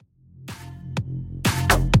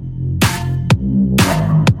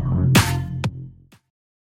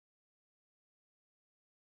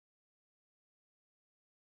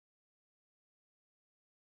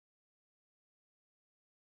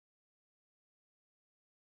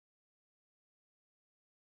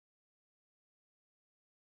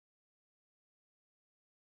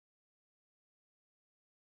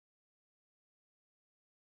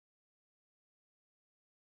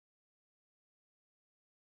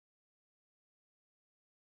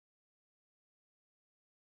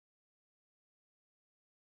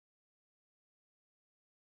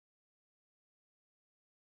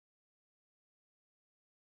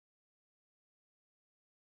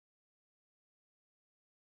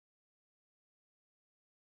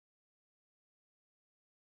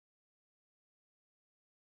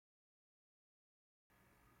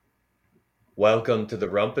Welcome to the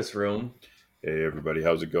Rumpus Room. Hey everybody,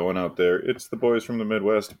 how's it going out there? It's the boys from the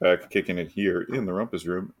Midwest back kicking it here in the Rumpus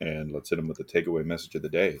Room, and let's hit them with the takeaway message of the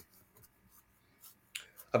day.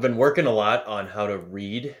 I've been working a lot on how to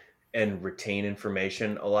read and retain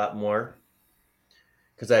information a lot more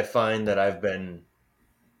because I find that I've been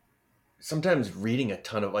sometimes reading a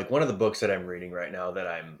ton of one of the books that I'm reading right now that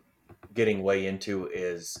I'm getting way into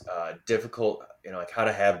is difficult, like how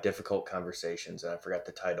to have difficult conversations. And I forgot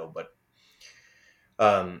the title, but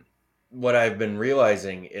um, what I've been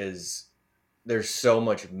realizing is there's so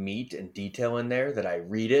much meat and detail in there that I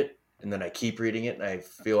read it and then I keep reading it and I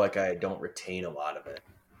feel like I don't retain a lot of it.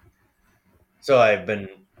 So I've been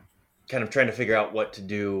kind of trying to figure out what to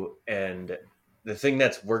do. And the thing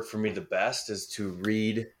that's worked for me the best is to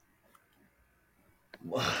read,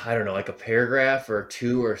 I don't know, like a paragraph or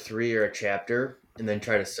two or three or a chapter, and then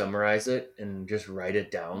try to summarize it and just write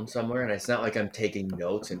it down somewhere. And it's not like I'm taking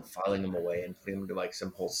notes and filing them away and putting them into like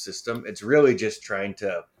some whole system. It's really just trying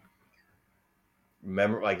to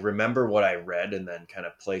remember what I read and then kind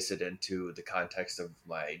of place it into the context of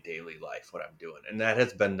my daily life, what I'm doing. And that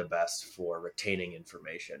has been the best for retaining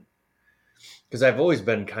information because I've always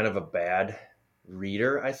been kind of a bad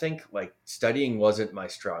reader. I think like studying wasn't my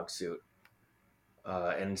strong suit,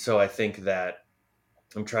 and so I think that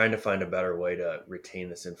I'm trying to find a better way to retain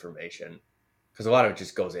this information because a lot of it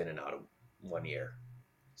just goes in and out of one ear.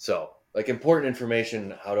 So like important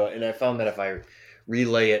information, how to, and I found that if I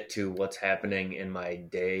relay it to what's happening in my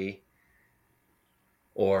day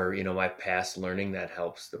or my past learning, that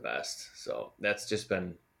helps the best. So that's just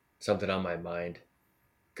been something on my mind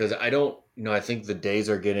because I don't, I think the days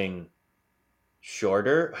are getting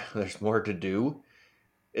shorter. There's more to do.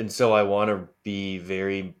 And so I want to be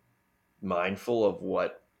very mindful of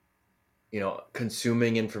what,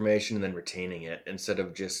 consuming information and then retaining it instead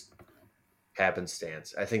of just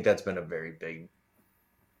happenstance. I think that's been a very big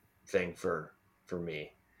thing for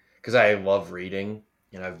me because I love reading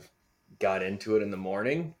and I've got into it in the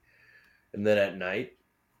morning and then at night,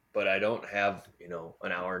 but I don't have,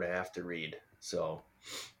 an hour and a half to read. So,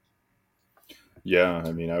 Yeah,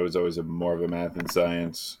 I mean, I was always more of a math and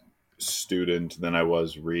science student than I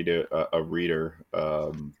was a reader,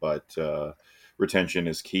 but retention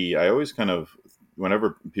is key. I always kind of,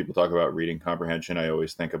 whenever people talk about reading comprehension, I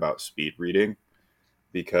always think about speed reading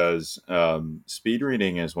because speed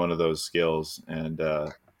reading is one of those skills, and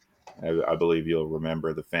I believe you'll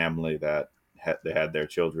remember the family that they had their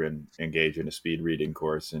children engage in a speed reading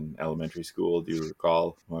course in elementary school. Do you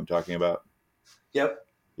recall what I'm talking about? yep.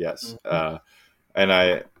 Yes. Mhm.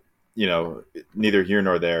 And you know, neither here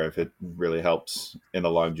nor there if it really helps in the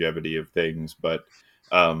longevity of things, but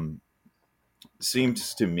um,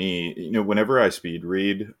 seems to me, whenever I speed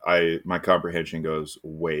read, my comprehension goes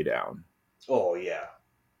way down. Oh, yeah.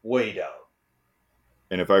 Way down.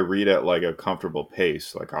 And if I read at like a comfortable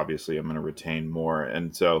pace, like obviously I'm going to retain more.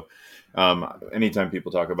 And so, anytime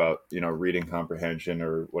people talk about reading comprehension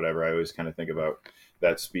or whatever, I always kind of think about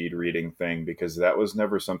that speed reading thing because that was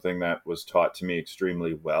never something that was taught to me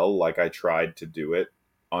extremely well. Like I tried to do it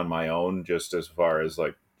on my own, just as far as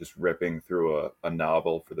like just ripping through a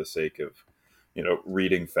novel for the sake of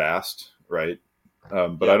reading fast, right?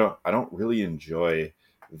 But Yep. I don't really enjoy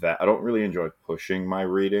that. I don't really enjoy pushing my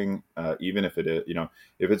reading, even if it is,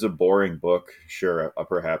 if it's a boring book, sure,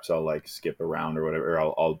 perhaps I'll like skip around or whatever.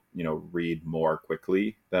 I'll read more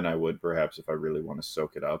quickly than I would perhaps if I really want to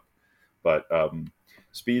soak it up. But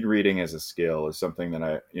speed reading as a skill is something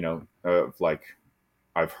that like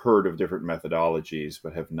I've heard of different methodologies,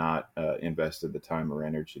 but have not invested the time or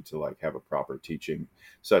energy to like have a proper teaching,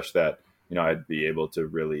 such that I'd be able to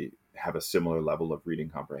really have a similar level of reading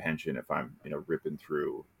comprehension if I'm ripping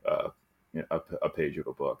through a page of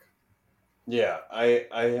a book. Yeah, I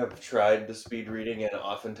have tried the speed reading, and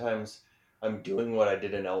oftentimes I'm doing what I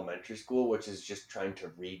did in elementary school, which is just trying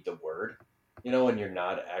to read the word, and you're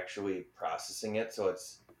not actually processing it, so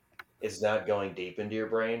it's not going deep into your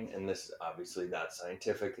brain. And this is obviously not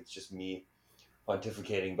scientific; it's just me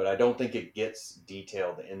pontificating, but I don't think it gets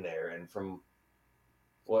detailed in there. And from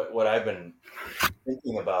what I've been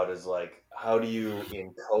thinking about is like, how do you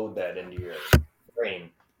encode that into your brain?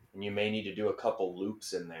 And you may need to do a couple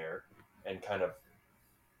loops in there and kind of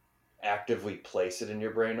actively place it in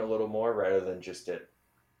your brain a little more rather than just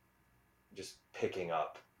picking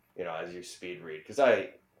up, as you speed read. Because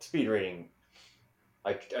I speed reading,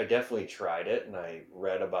 I definitely tried it and I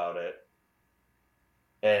read about it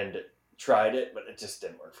and tried it, but it just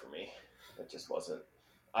didn't work for me. It just wasn't.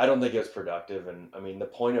 I don't think it was productive. And I mean, the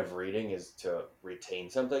point of reading is to retain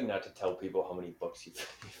something, not to tell people how many books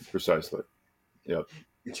you've Precisely. Yep.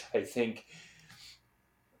 which I think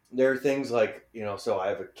there are things like, so I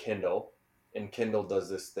have a Kindle, and Kindle does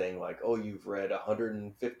this thing like, oh, you've read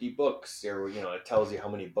 150 books, or it tells you how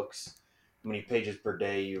many books, how many pages per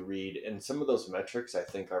day you read, and some of those metrics I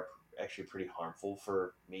think are actually pretty harmful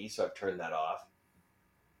for me, so I've turned that off.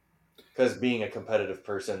 Because being a competitive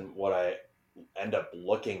person, what I end up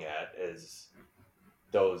looking at is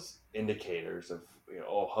those indicators of,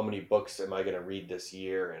 oh, how many books am I going to read this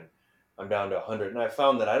year, and I'm down to 100, and I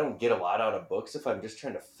found that I don't get a lot out of books if I'm just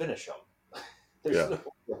trying to finish them. There's Yeah.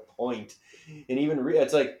 no point. And even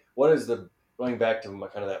it's like, what is the going back to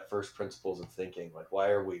kind of that first principles of thinking? Like, why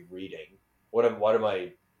are we reading?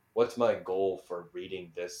 What's my goal for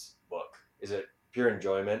reading this book? Is it pure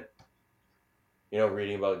enjoyment?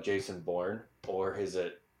 Reading about Jason Bourne, or is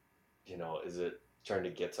it trying to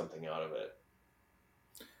get something out of it?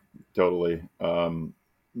 Totally.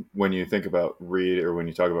 When you think about or when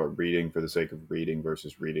you talk about reading for the sake of reading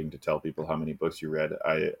versus reading to tell people how many books you read,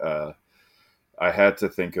 I had to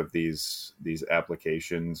think of these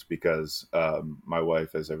applications because my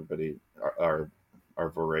wife, as everybody, our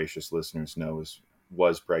voracious listeners know,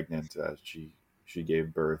 was pregnant. She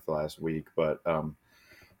gave birth last week, but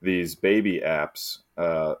these baby apps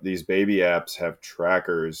have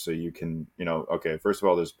trackers, so you can, okay, first of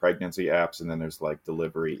all, there's pregnancy apps, and then there's like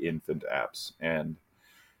delivery infant apps, and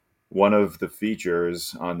one of the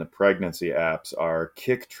features on the pregnancy apps are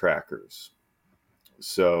kick trackers.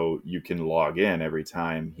 So you can log in every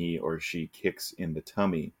time he or she kicks in the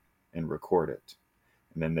tummy and record it.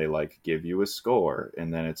 And then they like give you a score.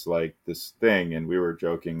 And then it's like this thing. And we were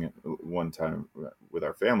joking one time with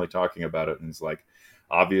our family talking about it. And it's like,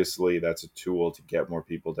 obviously, that's a tool to get more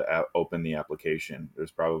people to open the application. There's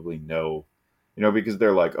probably no, because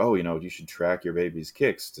they're like, oh, you should track your baby's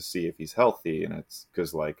kicks to see if he's healthy. And it's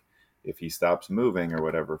because, like, if he stops moving or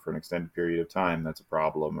whatever for an extended period of time, that's a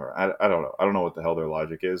problem. Or I don't know. I don't know what the hell their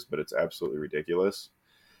logic is, but it's absolutely ridiculous.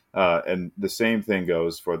 And the same thing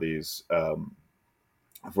goes for these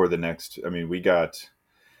for the next. I mean, we got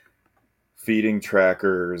feeding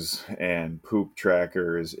trackers and poop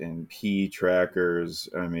trackers and pee trackers.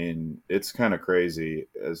 I mean, it's kind of crazy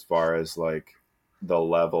as far as like the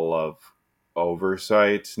level of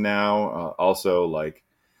oversight now. Also, like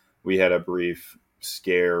we had a brief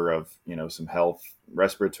scare of some health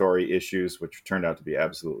respiratory issues, which turned out to be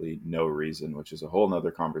absolutely no reason, which is a whole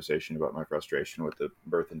nother conversation about my frustration with the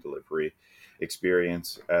birth and delivery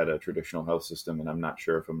experience at a traditional health system. And I'm not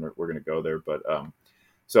sure if we're going to go there, but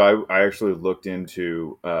so I actually looked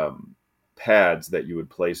into pads that you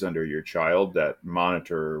would place under your child that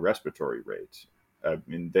monitor respiratory rate. I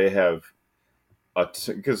mean, they have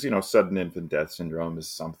because sudden infant death syndrome is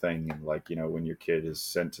something, and like when your kid is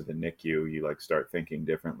sent to the NICU, you like start thinking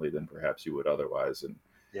differently than perhaps you would otherwise. And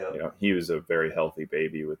Yeah. he was a very healthy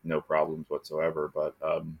baby with no problems whatsoever, but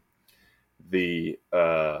the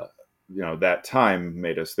that time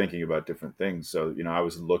made us thinking about different things. So I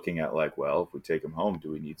was looking at like, well, if we take him home,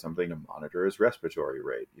 do we need something to monitor his respiratory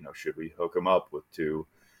rate? Should we hook him up to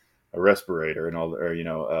a respirator and all, or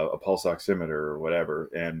a pulse oximeter or whatever?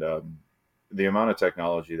 And the amount of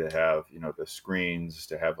technology they have, the screens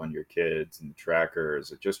to have on your kids and the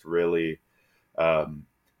trackers, it just really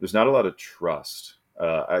there's not a lot of trust.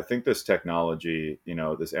 I think this technology,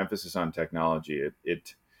 this emphasis on technology,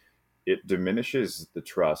 it diminishes the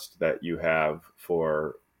trust that you have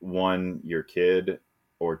for one, your kid,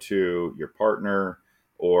 or two, your partner,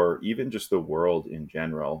 or even just the world in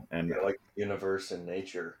general. And Yeah, like universe and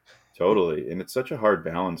nature. totally, and it's such a hard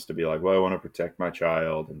balance to be like, well, I want to protect my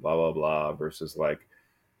child and blah blah blah, versus like,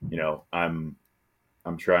 I'm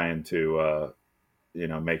trying to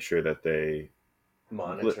make sure that they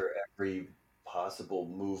Monitor every possible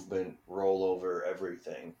movement, rollover,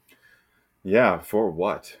 everything. Yeah, for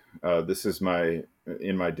what? This is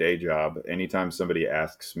in my day job. Anytime somebody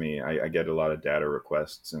asks me, I get a lot of data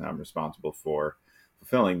requests, and I'm responsible for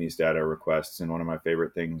fulfilling these data requests. And one of my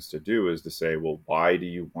favorite things to do is to say, well, why do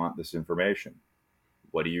you want this information?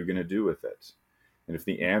 What are you going to do with it? And if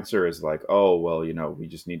the answer is like, oh, well, we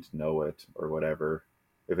just need to know it or whatever,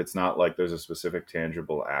 if it's not like there's a specific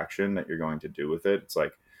tangible action that you're going to do with it, it's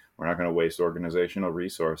like, we're not going to waste organizational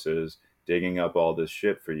resources digging up all this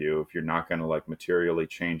shit for you if you're not going to like materially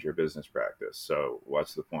change your business practice. So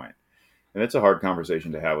what's the point? And it's a hard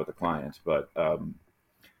conversation to have with the client, but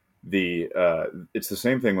the it's the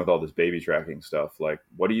same thing with all this baby tracking stuff. Like,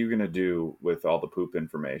 what are you going to do with all the poop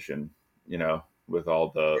information? With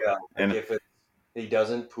all the Yeah, like and if he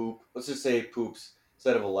doesn't poop, let's just say he poops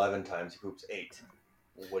instead of 11 times, he poops 8.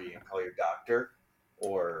 Well, what do you call your doctor,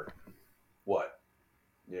 or what?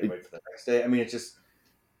 You it, wait for the next day. I mean,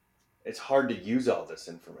 it's hard to use all this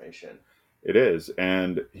information. It is.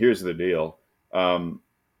 And here's the deal. Um,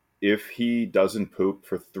 if he doesn't poop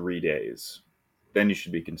for 3 days, then you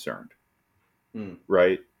should be concerned, Hmm.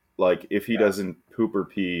 right? Like if he Yeah. doesn't poop or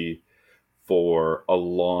pee for a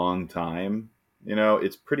long time,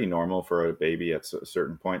 it's pretty normal for a baby at a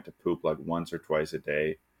certain point to poop like once or twice a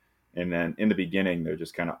day. And then in the beginning, they're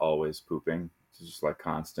just kind of always pooping. It's just like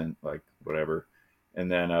constant, like whatever.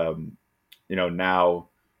 And then,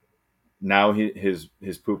 now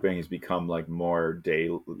his pooping has become like more day.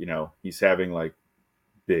 He's having like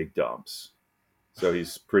big dumps, so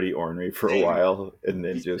he's pretty ornery for a Saving it. while, and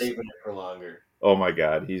then He's just saving it for longer. oh my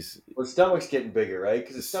god, he's Well, his stomach's getting bigger, right?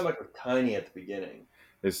 Because his his, stomach was tiny at the beginning.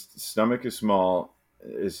 his stomach is small,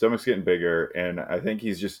 his stomach's getting bigger, and I think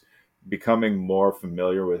he's just becoming more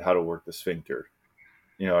familiar with how to work the sphincter.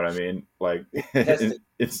 You know what I mean? Like Testing.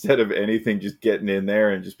 instead of anything just getting in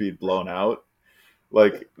there and just being blown out.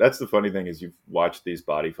 Like that's the funny thing is you've watched these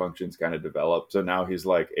body functions kind of develop. So now he's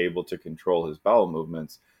like able to control his bowel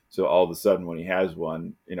movements. So all of a sudden when he has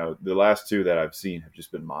one, the last two that I've seen have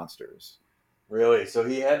just been monsters. Really? So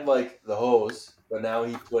he had like the hose, but now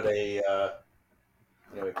he put he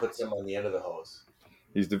put some on the end of the hose.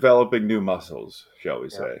 He's developing new muscles, shall we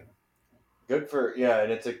Yeah. say. Good for yeah,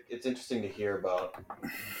 and it's interesting to hear about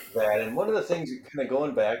that. And one of the things, kind of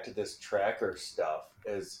going back to this tracker stuff,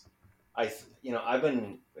 is I've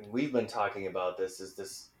been and we've been talking about this is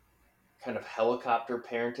this kind of helicopter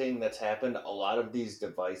parenting that's happened. A lot of these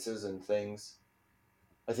devices and things,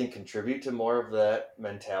 I think, contribute to more of that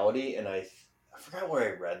mentality. And I forgot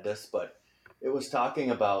where I read this, but it was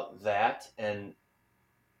talking about that, and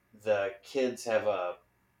the kids have a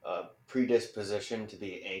predisposition to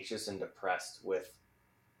be anxious and depressed with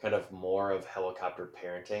kind of more of helicopter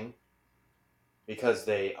parenting because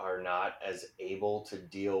they are not as able to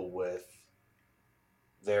deal with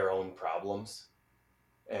their own problems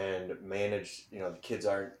and manage. The kids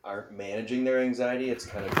aren't managing their anxiety. It's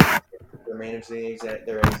kind of they're managing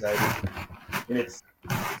their anxiety, and it's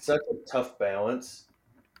such a tough balance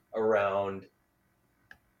around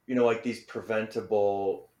like these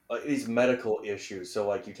preventable these medical issues. So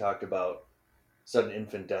like you talked about sudden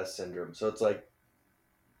infant death syndrome. So it's like,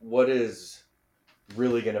 what is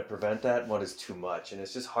really going to prevent that and what is too much? And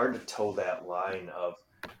it's just hard to toe that line of,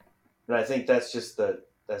 and I think that's just the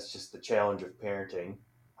challenge of parenting.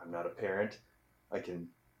 I'm not a parent. I can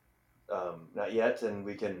not yet, and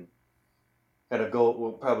we can kind of go.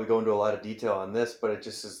 We'll probably go into a lot of detail on this, but it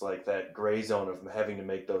just is like that gray zone of having to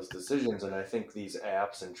make those decisions. And I think these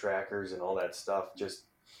apps and trackers and all that stuff just,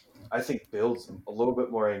 I think, builds a little bit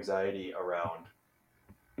more anxiety around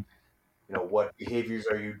what behaviors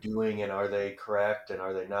are you doing and are they correct and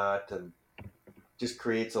are they not, and just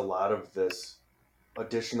creates a lot of this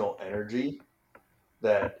additional energy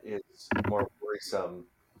that is more worrisome.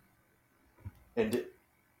 And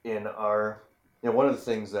in our, one of the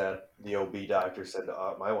things that the OB doctor said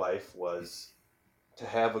to my wife was to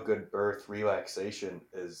have a good birth, relaxation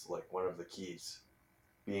is like one of the keys,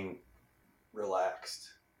 being relaxed.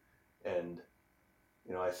 And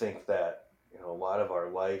I think that a lot of our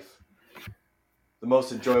life, the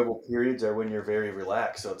most enjoyable periods are when you're very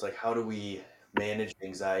relaxed. So it's like, how do we manage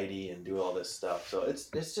anxiety and do all this stuff? So it's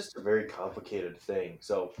just a very complicated thing.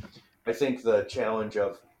 So I think the challenge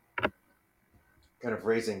of kind of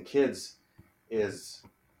raising kids is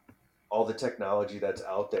all the technology that's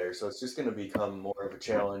out there. So it's just going to become more of a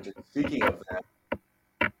challenge. And speaking of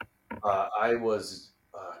that, I was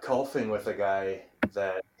golfing with a guy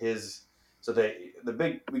that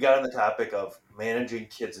we got on the topic of managing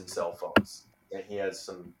kids and cell phones. And he has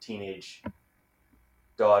some teenage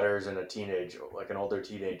daughters and like an older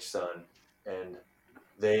teenage son, and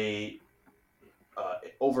they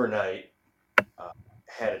overnight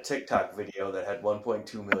had a TikTok video that had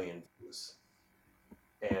 1.2 million views,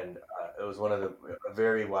 and it was a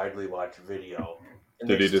very widely watched video. And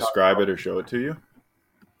they Did he just talked describe about, it or show it to you?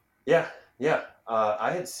 yeah, yeah.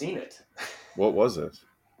 I had seen it. What was it?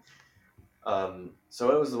 So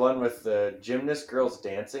it was the one with the gymnast girls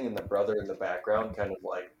dancing and the brother in the background, kind of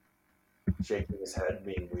like shaking his head,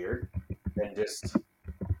 being weird, and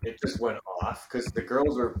it just went off because the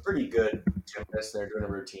girls were pretty good gymnasts. They're doing a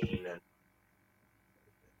routine, and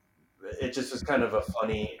it just was kind of a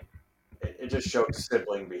funny. It just showed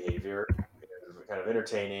sibling behavior. It was kind of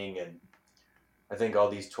entertaining, and I think all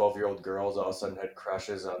these 12-year-old girls all of a sudden had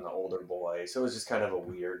crushes on the older boy. So it was just kind of a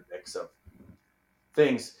weird mix of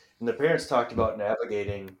things. And the parents talked about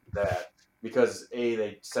navigating that because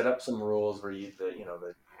they set up some rules where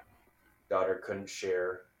the daughter couldn't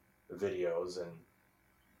share the videos, and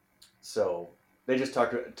so they just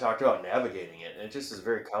talked about navigating it, and it just is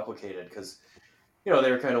very complicated because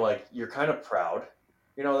they were kind of like, you're kind of proud,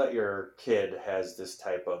 that your kid has this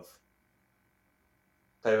type of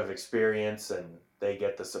experience and they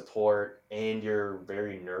get the support, and you're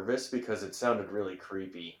very nervous because it sounded really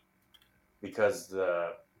creepy because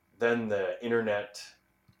the internet,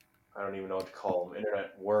 I don't even know what to call them,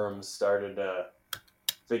 internet worms started to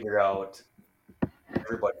figure out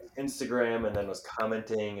everybody's Instagram and then was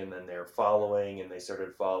commenting, and then they're following, and they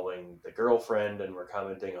started following the girlfriend and were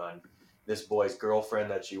commenting on this boy's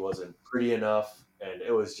girlfriend that she wasn't pretty enough, and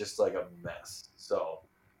it was just like a mess. So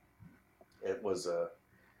it was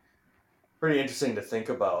pretty interesting to think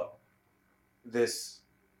about this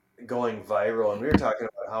going viral. And we were talking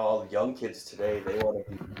about how all the young kids today, they want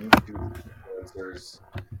to be YouTube influencers,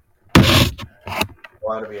 and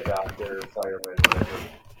want to be a doctor, fireman, whatever.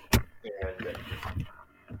 And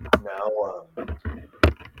now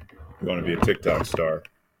You want to be a TikTok star.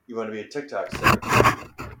 you want to be a TikTok star.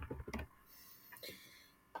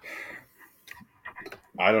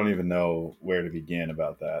 I don't even know where to begin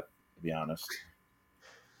about that, to be honest.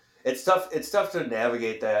 It's tough. It's tough to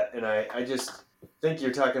navigate that, and I just think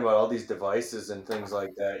you're talking about all these devices and things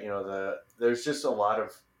like that. There's just a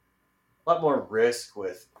lot more risk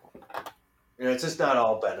with. It's just not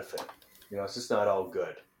all benefit. It's just not all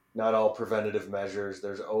good. Not all preventative measures.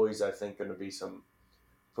 There's always, I think, going to be some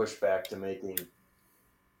pushback to making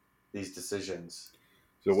these decisions.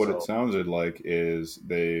 So what it So, sounded like is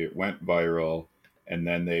they went viral and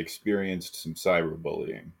then they experienced some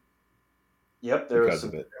cyberbullying yep, there was because some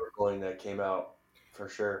of it. cyberbullying that came out for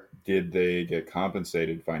sure. Did they get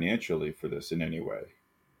compensated financially for this in any way?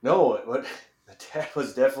 No, what the dad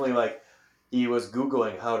was definitely like, he was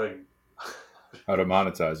googling How to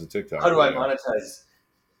monetize a how TikTok do I video? monetize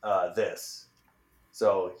this.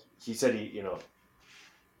 So he said it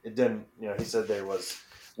didn't, he said there was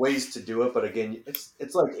ways to do it, but again,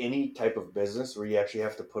 it's like any type of business where you actually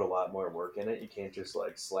have to put a lot more work in it. You can't just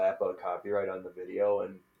like slap a copyright on the video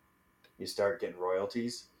and you start getting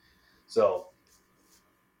royalties. So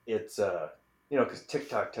it's because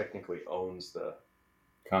TikTok technically owns the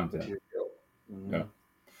Content. material. Yeah. Mm-hmm.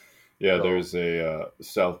 Yeah, So there's a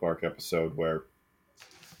South Park episode where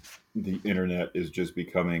the internet is just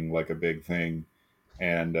becoming like a big thing,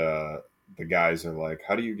 and the guys are like,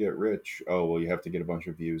 how do you get rich? Oh, well, you have to get a bunch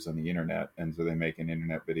of views on the internet. And so they make an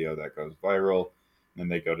internet video that goes viral, and then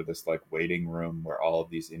they go to this like waiting room where all of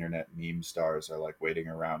these internet meme stars are like waiting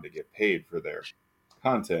around to get paid for their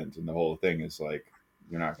content. And the whole thing is like,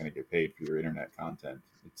 you're not going to get paid for your internet content.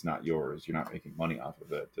 It's not yours. You're not making money off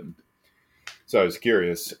of it. And so I was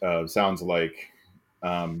curious. Sounds like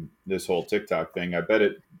this whole TikTok thing, I bet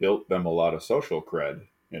it built them a lot of social cred.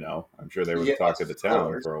 I'm sure they you were the get talk lots of of the town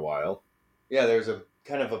followers. for a while. Yeah, there's a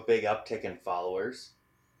kind of a big uptick in followers,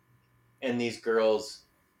 and these girls,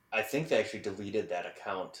 I think they actually deleted that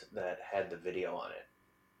account that had the video on it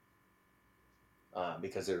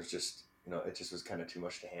because it was just, it just was kind of too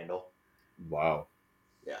much to handle. Wow.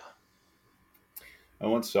 Yeah. I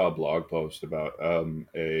once saw a blog post about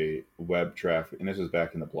a web traffic, and this was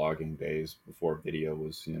back in the blogging days before video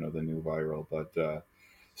was, the new viral. But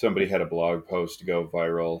somebody had a blog post go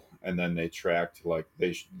viral, and then they tracked like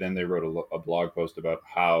then they wrote a blog post about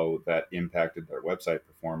how that impacted their website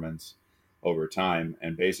performance over time.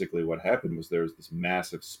 And basically, what happened was there was this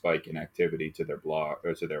massive spike in activity to their blog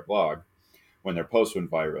when their post went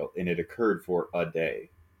viral, and it occurred for a day,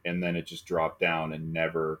 and then it just dropped down and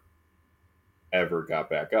never ever got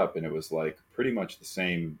back up. And it was like pretty much the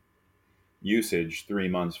same usage 3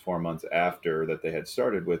 months, 4 months after that they had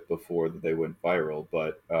started with before that they went viral.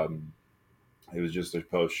 But it was just a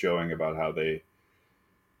post showing about how they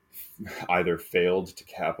either failed to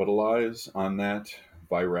capitalize on that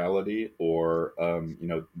virality or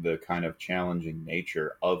the kind of challenging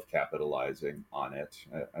nature of capitalizing on it.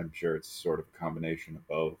 I'm sure it's sort of a combination of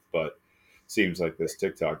both, but seems like this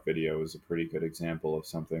TikTok video is a pretty good example of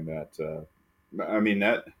something that I mean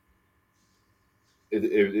that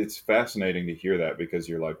it's fascinating to hear that, because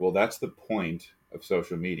you're like, well, that's the point of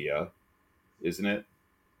social media, isn't it?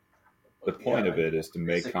 The Yeah. point of it is to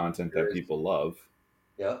make Basic content that features. people love.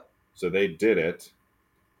 Yeah. So they did it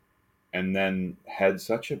and then had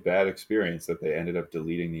such a bad experience that they ended up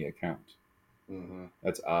deleting the account. Hmm.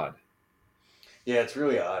 That's odd. Yeah, it's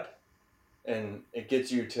really odd. And it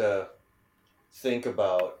gets you to think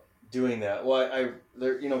about doing that. Well,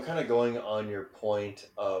 they're, kind of going on your point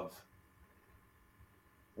of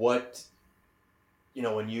what,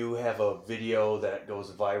 when you have a video that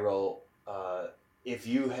goes viral, if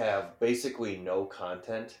you have basically no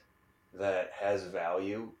content that has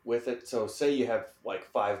value with it. So say you have like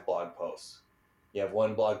 5 blog posts. You have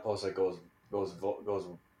one blog post that goes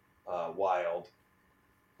wild,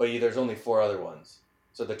 but there's only 4 other ones.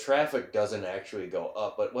 So the traffic doesn't actually go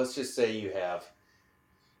up. But let's just say you have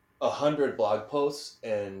 100 blog posts,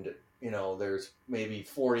 and there's maybe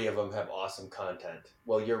 40 of them have awesome content.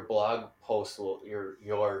 Well, your blog post will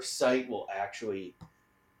your site will actually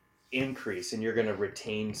increase, and you're going to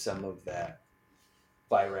retain some of that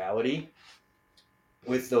virality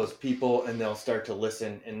with those people, and they'll start to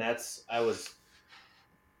listen. And that's I was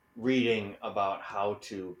reading about how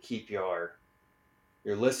to keep your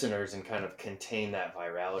listeners and kind of contain that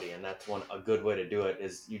virality, and that's a good way to do it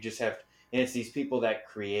is you just have, and it's these people that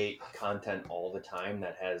create content all the time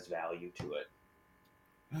that has value to it.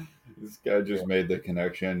 This guy just made the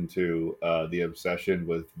connection to the obsession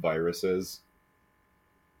with viruses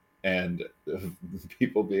and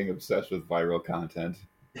people being obsessed with viral content.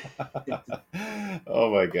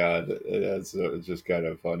 Oh my god, that's it's just kind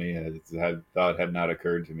of funny. Thought had not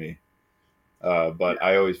occurred to me. But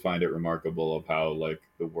I always find it remarkable of how like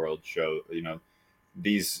the world show,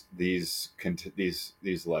 these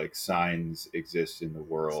like signs exist in the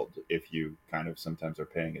world if you kind of sometimes are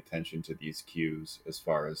paying attention to these cues as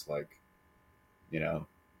far as like, you know,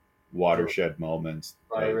 watershed moments.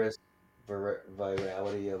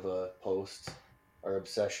 Virality of a post, or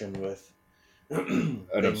obsession with An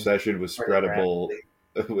things obsession with spreadable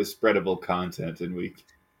with spreadable content, and we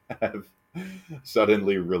have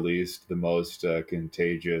suddenly released the most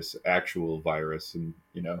contagious actual virus in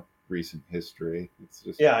recent history. It's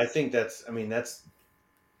just Yeah, I think that's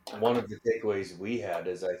one of the takeaways we had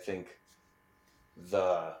is I think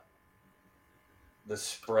the the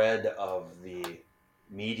spread of the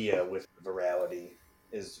media with virality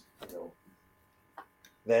is,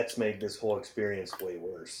 that's made this whole experience way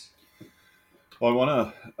worse. well, I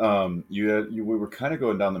want to. We were kind of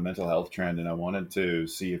going down the mental health trend, and I wanted to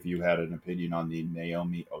see if you had an opinion on the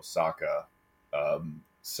Naomi Osaka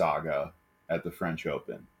saga at the French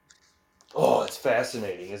Open. Oh, it's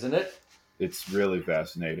fascinating, isn't it? It's really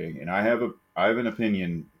fascinating, and I have an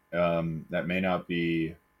opinion that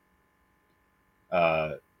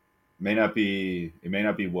uh, may not be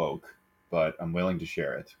woke, but I'm willing to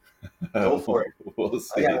share it. Go for it. We'll I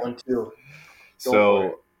see. got one too. Go for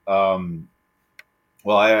it. So,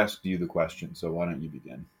 well, I asked you the question, so why don't you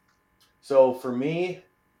begin? So for me,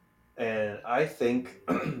 and I think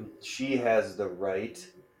she has the right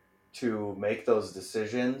to make those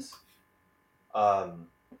decisions. Um,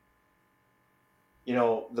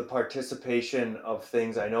 the participation of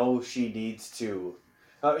things. I know she needs to.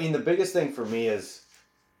 I mean, the biggest thing for me is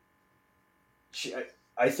she.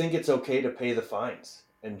 I think it's okay to pay the fines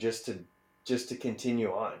and just to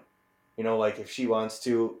continue on. Like if she wants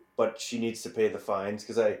to, but she needs to pay the fines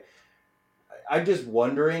because I'm just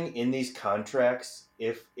wondering in these contracts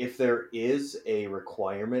if there is a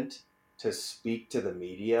requirement to speak to the There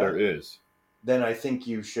media, is. then I think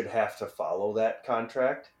you should have to follow that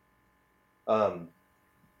contract. Um,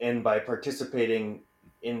 and by participating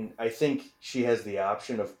in, I think she has the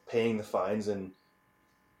option of paying the fines and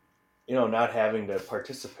not having to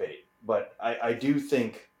participate. But I do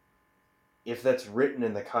think if that's written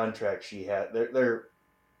in the contract, she had there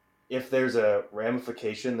if there's a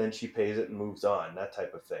ramification, then she pays it and moves on, that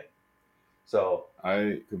type of thing. So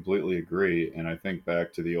I completely agree, and I think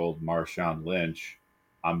back to the old Marshawn Lynch.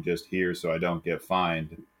 I'm just here so I don't get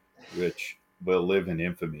fined, which will live in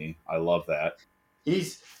infamy. I love that.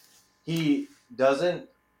 he doesn't,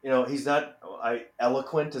 he's not, I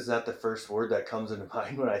eloquent is not the first word that comes into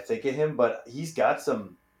mind when I think of him, but he's got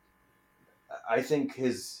some, I think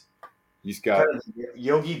his He's kind got of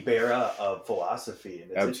Yogi Berra of philosophy,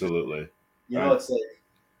 and it's interesting. absolutely. I It's like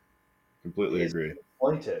completely he's agree.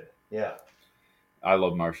 pointed. Yeah. I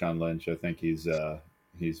love Marshawn Lynch. I think he's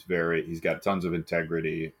got tons of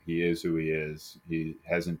integrity. He is who he is. He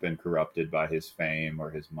hasn't been corrupted by his fame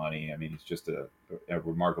or his money. I mean, he's just a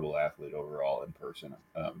remarkable athlete overall in person.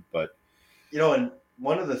 But And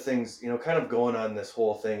one of the things, kind of going on this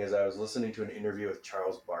whole thing is I was listening to an interview with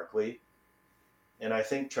Charles Barkley, and I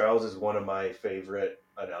think Charles is one of my favorite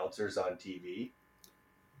announcers on TV.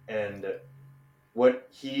 And what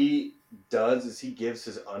he does is he gives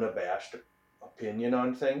his unabashed opinion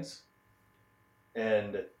on things.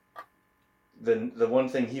 And the one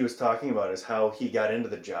thing he was talking about is how he got into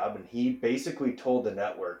the job, and he basically told the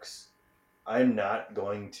networks, "I'm not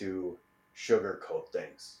going to sugarcoat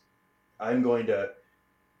things. I'm going to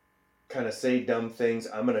kind of say dumb things.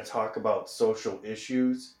 I'm going to talk about social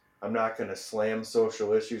issues. I'm not going to slam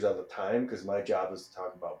social issues all the time because my job is to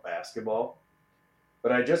talk about basketball."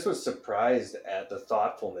 But I just was surprised at the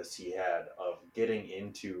thoughtfulness he had of getting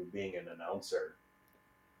into being an announcer.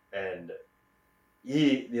 And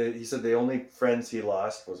he said the only friends he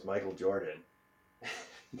lost was Michael Jordan.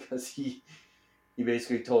 because he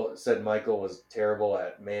basically said Michael was terrible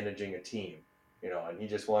at managing a team, and he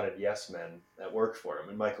just wanted yes men that worked for him,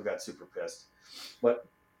 and Michael got super pissed. But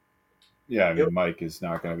Yeah, I it, mean, Mike is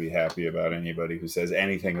not going to be happy about anybody who says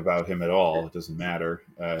anything about him at all. It doesn't matter.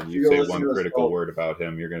 if You you go say listen one to his critical word about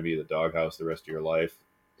him, you're going to be the doghouse the rest of your life.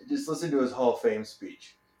 just listen to his Hall of Fame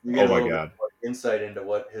speech. You Oh get a my little bit God. more insight into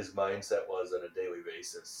what his mindset was on a daily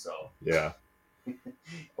basis. So, Yeah.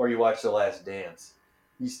 or you watch The Last Dance,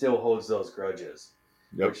 he still holds those grudges,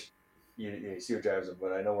 Yep. which you see what drives him.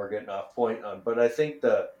 But I know we're getting off point on. But I think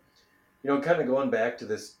kind of going back to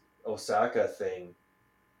this Osaka thing,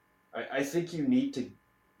 I think you need to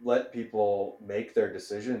let people make their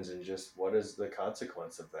decisions and just what is the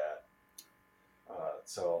consequence of that.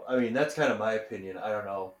 So I mean that's kind of my opinion. I don't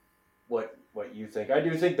know what you think. I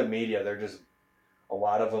do think the media, they're just, a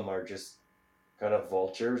lot of them are just kind of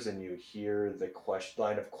vultures, and you hear the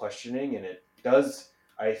line of questioning, and it does,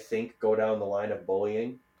 I think, go down the line of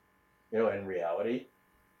bullying, in reality,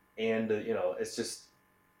 and it's just,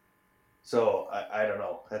 so I don't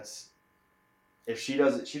know. That's, if she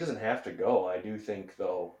doesn't have to go. I do think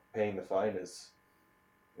though paying the fine is,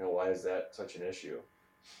 why is that such an issue?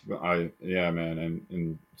 Yeah, man.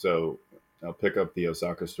 And so I'll pick up the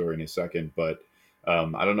Osaka story in a second, but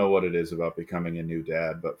I don't know what it is about becoming a new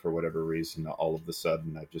dad, but for whatever reason, all of a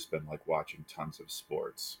sudden I've just been like watching tons of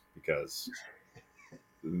sports because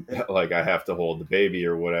like I have to hold the baby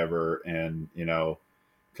or whatever and,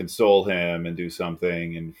 console him and do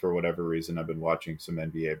something. And for whatever reason, I've been watching some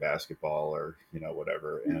NBA basketball or,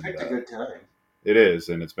 whatever. You And picked a good time. it is.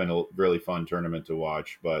 And it's been a really fun tournament to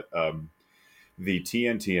watch. But the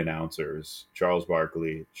TNT announcers, Charles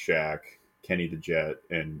Barkley, Shaq, Kenny the Jet,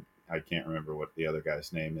 and I can't remember what the other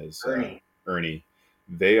guy's name is, Ernie, Ernie,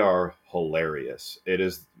 they are hilarious. It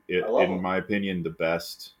is, I love in him. my opinion,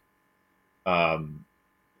 um,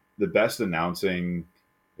 the best announcing.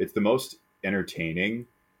 It's the most entertaining,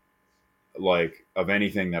 like of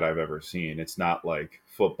anything that I've ever seen. It's not like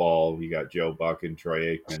football. You got Joe Buck and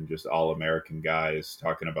Troy Aikman, just all American guys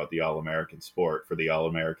talking about the all American sport for the all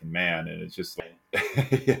American man, and it's just like,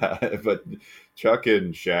 yeah. But Chuck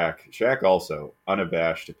and Shaq also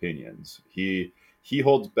unabashed opinions. He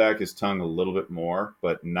holds back his tongue a little bit more,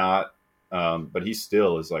 but not. But he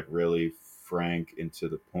still is like really frank and to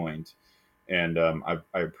the point, and I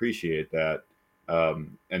appreciate that.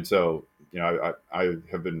 And so, I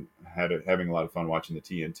have been having a lot of fun watching the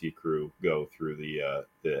TNT crew go through the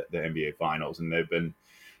NBA Finals, and they've been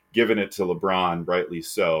giving it to LeBron, rightly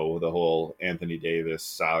so. The whole Anthony Davis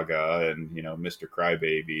saga, and Mr.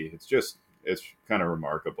 Crybaby. It's kind of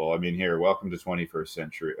remarkable. I mean, here, welcome to 21st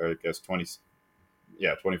century, or I guess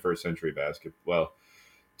 21st century basketball. Well,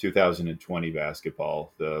 2020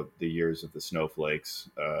 basketball, the years of the snowflakes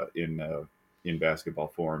in basketball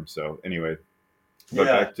form. So anyway, but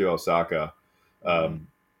Yeah. back to Osaka. Mhm. Um,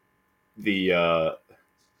 the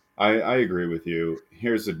I agree with you.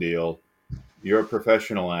 Here's the deal: you're a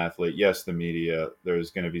professional athlete. Yes, the media.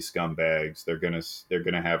 There's going to be scumbags. They're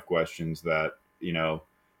gonna have questions that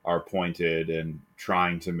are pointed and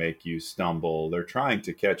trying to make you stumble. They're trying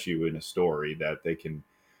to catch you in a story that they can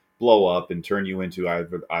blow up and turn you into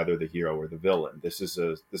either the hero or the villain. This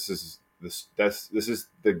is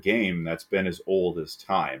the game that's been as old as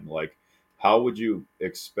time. Like, how would you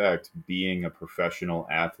expect being a professional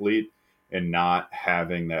athlete and not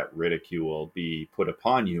having that ridicule be put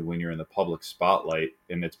upon you when you're in the public spotlight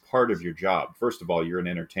and it's part of your job? First of all, you're an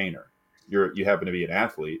entertainer. You happen to be an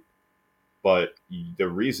athlete, but the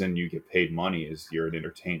reason you get paid money is you're an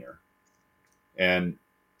entertainer. And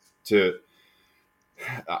to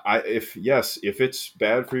if it's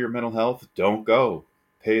bad for your mental health, don't go.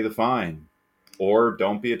 Pay the fine, or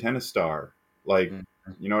don't be a tennis star. Like, Mhm.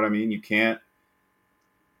 you know what I mean? You can't.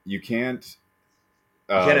 You can't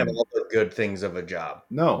have Um, all the good things of a job.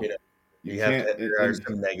 You no, know, you you have to. can't. There are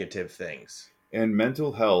some negative things. And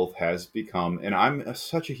mental health has become, and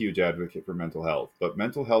such a huge advocate for mental health, but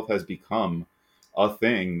mental health has become a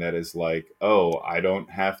thing that is like, oh, I don't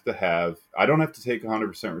have to take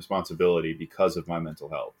 100% responsibility because of my mental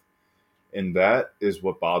health. And that is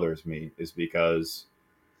what bothers me, is because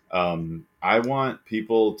I want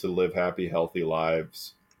people to live happy, healthy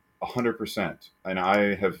lives 100%. And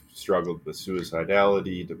I have struggled with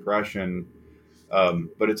suicidality, depression,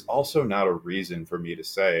 but it's also not a reason for me to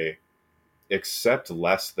say, accept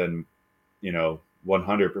less than,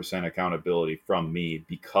 100% accountability from me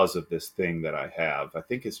because of this thing that I have. I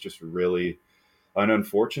think it's just really an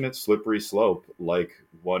unfortunate slippery slope, like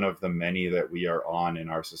one of the many that we are on in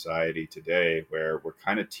our society today, where we're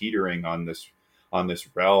kind of teetering on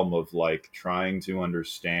this realm of like trying to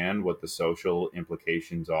understand what the social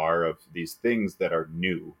implications are of these things that are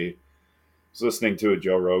new. I was listening to a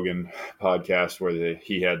Joe Rogan podcast where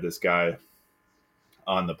he had this guy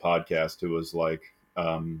on the podcast who was like,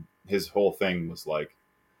 his whole thing was like,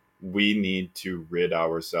 we need to rid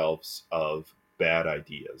ourselves of bad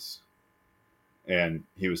ideas. And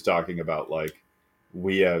he was talking about like,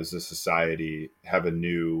 we as a society have a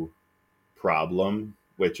new problem,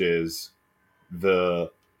 which is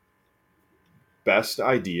the best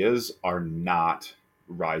ideas are not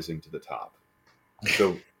rising to the top.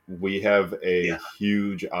 So we have a Yeah.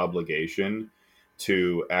 huge obligation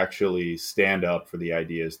to actually stand up for the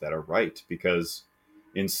ideas that are right, because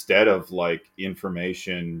instead of like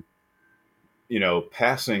information,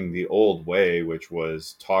 passing the old way, which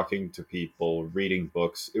was talking to people, reading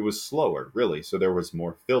books, it was slower, really. So there was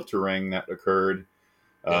more filtering that occurred.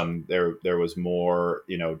 Yep. There was more,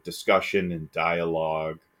 discussion and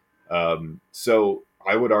dialogue. So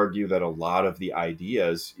I would argue that a lot of the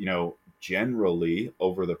ideas, generally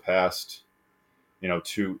over the past,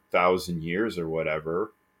 2,000 years or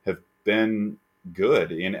whatever, have been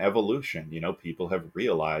good in evolution. People have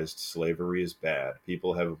realized slavery is bad.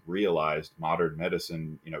 People have realized modern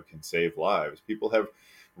medicine, can save lives. People have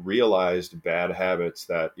realized bad habits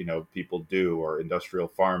that, people do, or industrial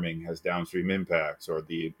farming has downstream impacts, or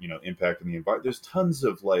the, impact on the environment. There's tons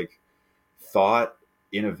of like thought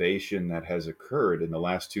innovation that has occurred in the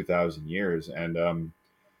last 2,000 years. And,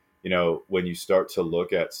 when you start to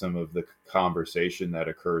look at some of the conversation that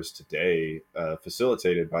occurs today,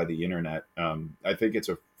 facilitated by the internet, I think it's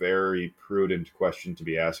a very prudent question to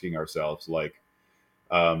be asking ourselves. Like,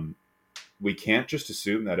 um, we can't just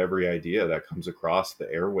assume that every idea that comes across the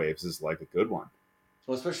airwaves is like a good one.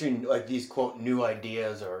 Well, especially like these quote new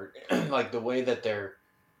ideas, or like the way that they're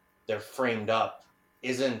framed up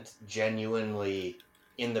isn't genuinely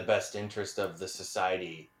in the best interest of the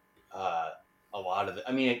society. Uh, a lot of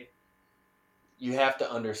I mean, you have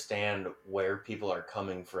to understand where people are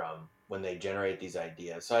coming from when they generate these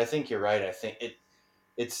ideas. So I think you're right. I think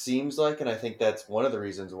it seems like, and I think that's one of the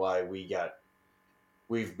reasons why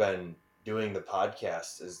we've been doing the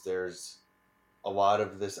podcast, is there's a lot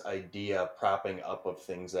of this idea propping up of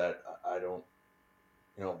things that I don't,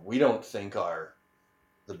 we don't think are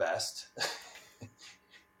the best.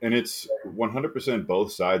 And it's 100%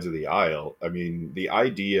 both sides of the aisle. I mean, the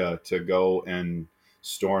idea to go and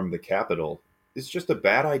storm the Capitol is just a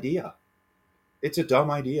bad idea. It's a dumb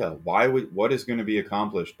idea. What is going to be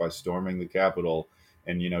accomplished by storming the Capitol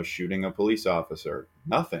and, shooting a police officer?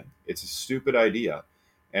 Nothing. It's a stupid idea.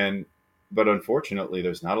 And but unfortunately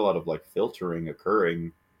there's not a lot of like filtering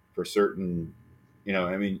occurring for certain,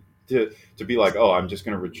 I mean, to be like, oh, I'm just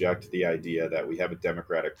going to reject the idea that we have a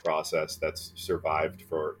democratic process that's survived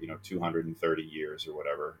for, 230 years or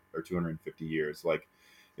whatever, or 250 years. Like,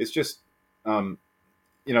 it's just, um,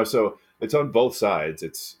 so it's on both sides.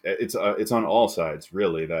 It's on all sides,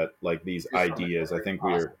 really, that like these Just from ideas, I every think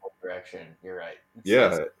we're, possible direction. You're right. It's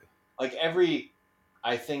yeah. like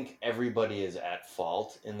I think everybody is at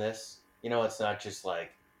fault in this. It's not just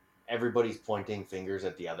like everybody's pointing fingers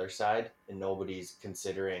at the other side and nobody's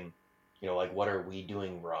considering, like what are we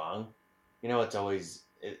doing wrong? It's always,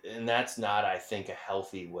 and that's not, I think, a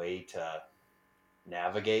healthy way to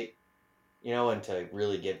navigate, and to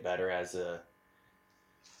really get better as a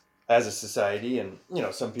society. And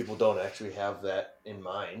some people don't actually have that in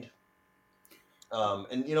mind.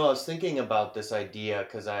 And I was thinking about this idea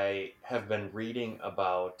because I have been reading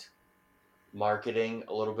about marketing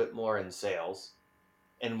a little bit more in sales,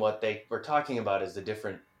 and what they were talking about is the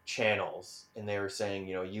different channels. And they were saying,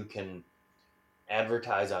 you can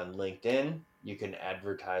advertise on LinkedIn, you can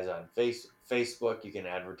advertise on Facebook, you can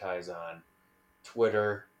advertise on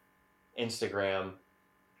Twitter, Instagram,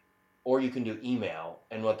 or you can do email.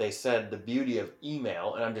 And what they said, the beauty of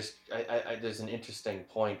email, and there's an interesting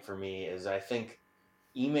point for me, is I think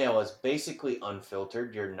email is basically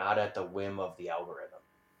unfiltered. You're not at the whim of the algorithm.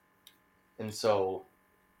 And so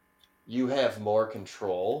you have more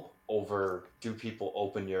control over, do people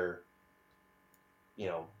open your,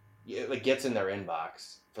 it gets in their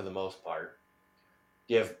inbox for the most part.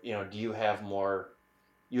 Do you have more,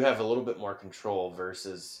 you have a little bit more control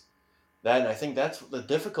versus that. And I think that's the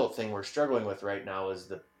difficult thing we're struggling with right now, is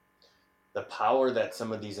the power that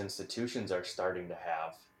some of these institutions are starting to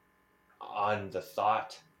have on the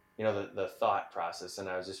thought, the thought process. And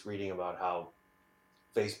I was just reading about how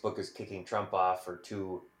Facebook is kicking Trump off for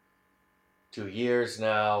 2 years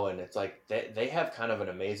now, and it's like they have kind of an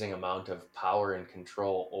amazing amount of power and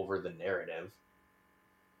control over the narrative,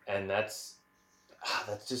 and that's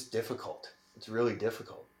just difficult. It's really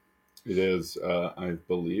difficult. It is. I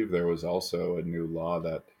believe there was also a new law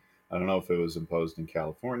that I don't know if it was imposed in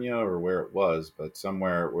California or where it was, but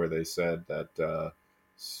somewhere where they said that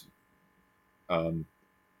s- um,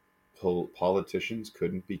 politicians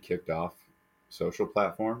couldn't be kicked off social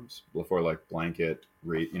platforms before like blanket,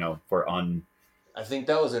 for I think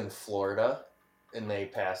that was in Florida, and they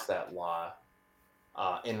passed that law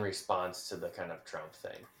in response to the kind of Trump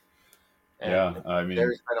thing. yeah. And I mean,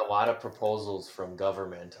 there's been a lot of proposals from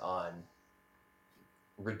government on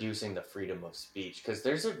reducing the freedom of speech because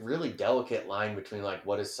there's a really delicate line between like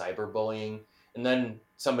what is cyberbullying, and then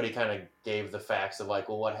somebody kind of gave the facts of like,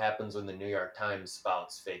 well, what happens when the New York Times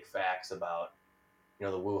spouts fake facts about the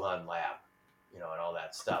Wuhan lab, and all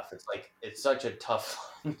that stuff. It's like it's such a tough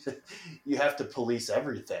you have to police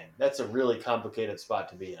everything. That's a really complicated spot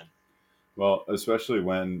to be in. well, especially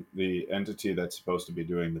when the entity that's supposed to be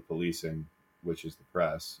doing the policing, which is the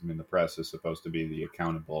press. I mean, the press is supposed to be the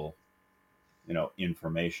accountable,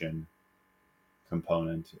 information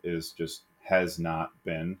component is just has not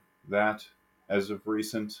been that as of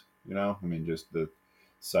recent. I mean, just the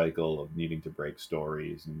cycle of needing to break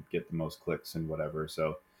stories and get the most clicks and whatever.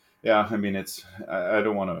 So, yeah, I mean, I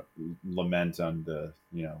don't want to lament on the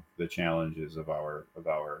challenges of our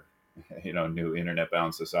new internet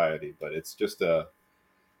bound society, but it's just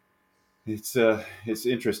it's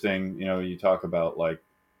interesting. You talk about like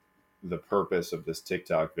the purpose of this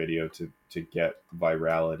TikTok video to get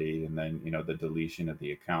virality, and then the deletion of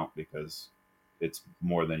the account because it's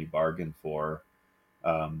more than you bargained for.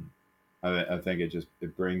 Um, I think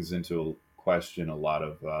it brings into question a lot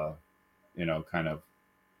of kind of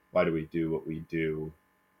why do we do what we do?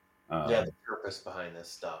 Yeah, the Um, purpose behind this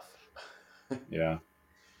stuff. yeah,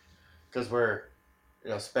 Because we're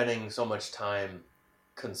spending so much time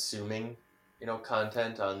consuming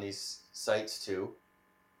content on these sites too,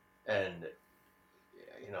 and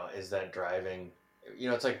is that driving,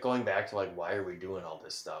 it's like going back to like why are we doing all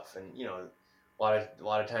this stuff, and a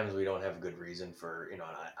lot of times we don't have a good reason for,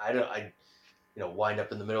 I don't I wind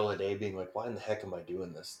up in the middle of the day being like, why in the heck am I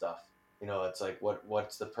doing this stuff? It's like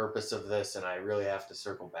what's the purpose of this, and I really have to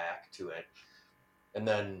circle back to it. And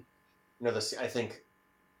then this, I think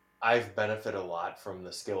I've benefited a lot from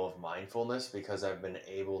the skill of mindfulness because I've been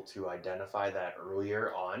able to identify that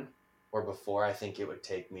earlier on, or before I think it would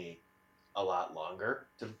take me a lot longer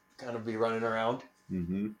to kind of be running around.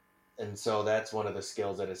 hmm And so that's one of the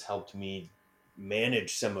skills that has helped me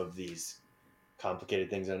manage some of these complicated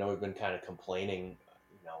things. I know we've been kind of complaining,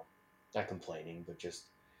 not complaining, but just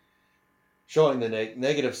showing the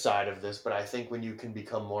negative side of this. But I think when you can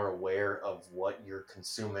become more aware of what you're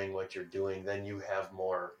consuming, what you're doing, then you have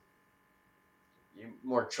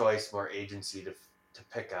more choice, more agency to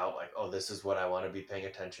pick out like, oh, this is what I want to be paying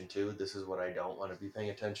attention to. This is what I don't want to be paying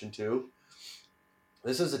attention to.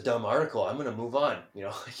 This is a dumb article. I'm going to move on.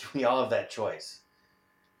 We all have that choice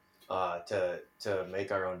to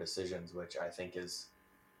make our own decisions, which I think is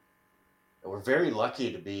we're very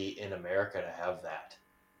lucky to be in America to have that.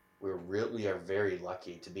 We are very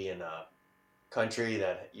lucky to be in a country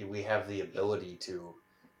that we have the ability to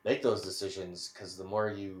make those decisions because the more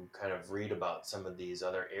you kind of read about some of these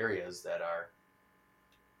other areas that are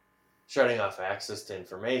shutting off access to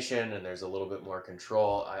information and there's a little bit more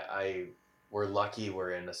control, we're lucky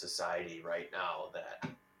we're in a society right now that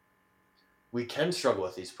we can struggle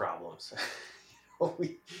with these problems.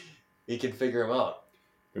 we, we can figure them out.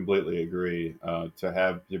 completely agree.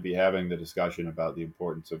 To be having the discussion about the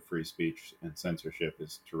importance of free speech and censorship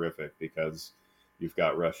is terrific because you've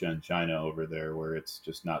got Russia and China over there where it's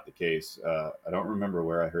just not the case. I don't remember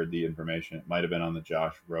where I heard the information. It might have been on the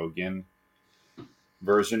Josh Rogan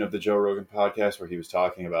version of the Joe Rogan podcast where he was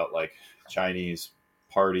talking about like Chinese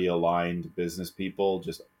party aligned business people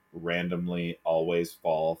just randomly always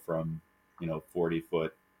fall from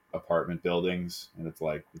 40-foot apartment buildings, and it's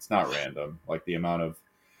like it's not random like the amount of.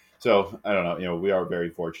 So I don't know. We are very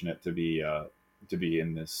fortunate to be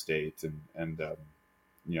in this state and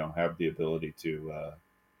have the ability to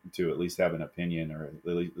at least have an opinion or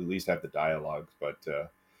at least have the dialogues. But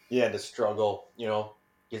Yeah, to struggle,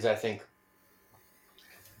 because I think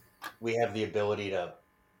we have the ability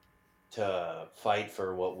to fight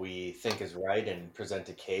for what we think is right and present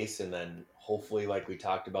a case, and then hopefully, like we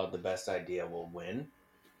talked about, the best idea will win.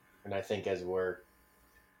 And I think as we're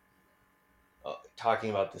talking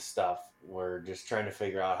about this stuff, we're just trying to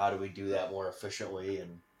figure out how do we do that more efficiently.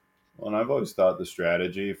 And well, and I've always thought the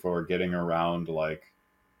strategy for getting around like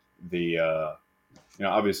the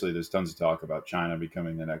obviously there's tons of talk about China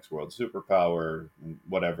becoming the next world superpower and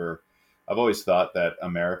whatever. I've always thought that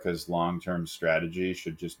America's long-term strategy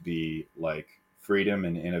should just be like freedom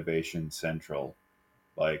and innovation central.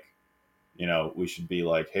 Like we should be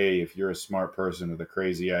like, hey, if you're a smart person with a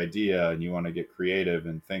crazy idea and you want to get creative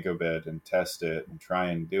and think of it and test it and try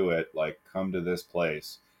and do it, like, come to this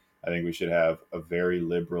place. I think we should have a very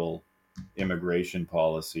liberal immigration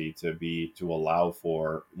policy to allow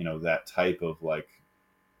for, that type of like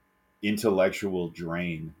intellectual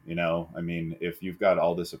drain. I mean, if you've got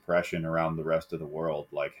all this oppression around the rest of the world,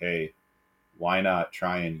 like, hey, why not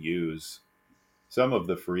try and use some of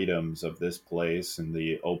the freedoms of this place and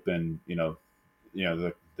the open,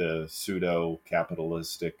 the pseudo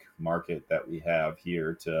capitalistic market that we have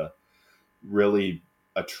here to really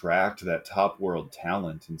attract that top world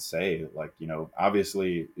talent and say, like,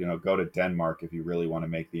 obviously, go to Denmark if you really want to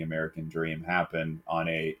make the American dream happen on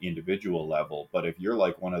a individual level. But if you're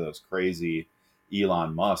like one of those crazy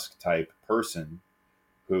Elon Musk type person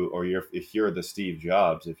if you're the Steve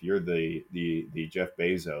Jobs, if you're the Jeff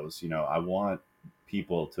Bezos, I want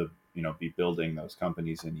people to, be building those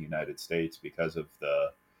companies in the United States because of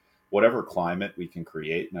the whatever climate we can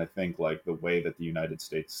create. And I think like the way that the United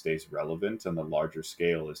States stays relevant on the larger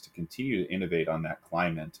scale is to continue to innovate on that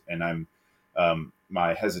climate. And I'm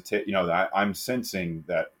sensing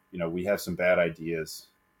that, we have some bad ideas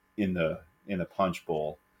in the punch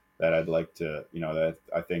bowl that I'd like to, that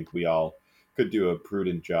I think we all could do a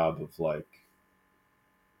prudent job of like,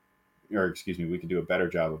 or excuse me, we could do a better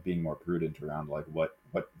job of being more prudent around like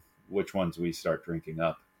which ones we start drinking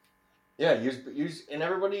up. Yeah, and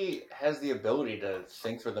everybody has the ability to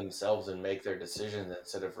think for themselves and make their decisions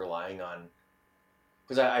instead of relying on.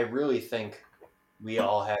 Because I really think we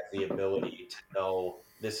all have the ability to know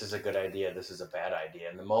this is a good idea, this is a bad idea.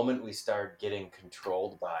 And the moment we start getting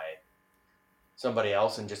controlled by somebody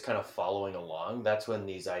else and just kind of following along, that's when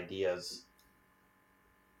these ideas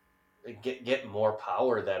get more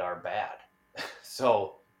power that are bad.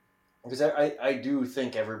 So, because I do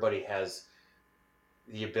think everybody has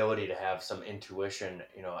the ability to have some intuition,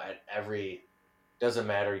 at every, doesn't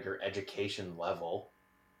matter your education level.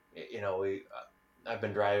 I've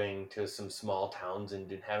been driving to some small towns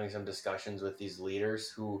and having some discussions with these leaders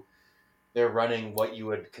who they're running what you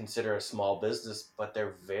would consider a small business, but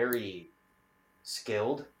they're very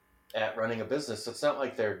skilled at running a business. So it's not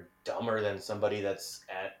like they're dumber than somebody that's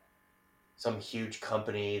at some huge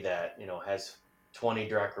company that, has 20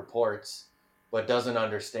 direct reports, but doesn't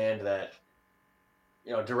understand that,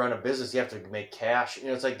 to run a business, you have to make cash.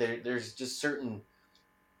 It's like there's just certain,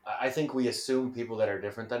 I think we assume people that are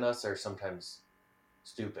different than us are sometimes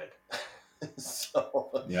stupid.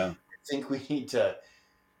 So Yeah, I think we need to,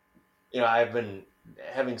 I've been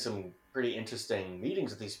having some pretty interesting meetings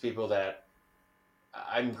with these people that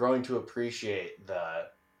I'm growing to appreciate the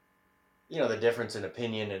difference in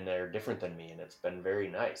opinion, and they're different than me. And it's been very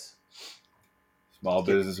nice. Small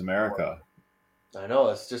business America. I know,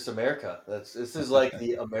 it's just America. This is like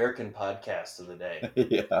the American podcast of the day.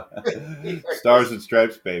 Yeah, Stars and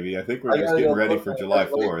Stripes, baby. I think we're just getting ready for July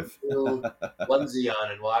 4th. Onesie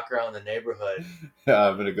on and walk around the neighborhood. Yeah,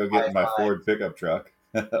 I'm gonna go get in my Ford pickup truck.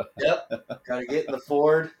 Yep, gotta get in the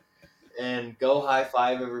Ford and go high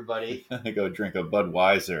five everybody. Go drink a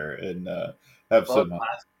Budweiser and have a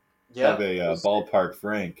ballpark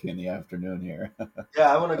Frank in the afternoon here.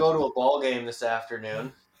 Yeah, I want to go to a ball game this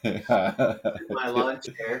afternoon. My lunch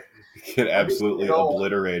here. Get absolutely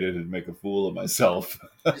obliterated and make a fool of myself.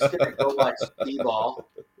 I'm just gonna go watch T-ball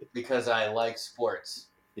because I like sports.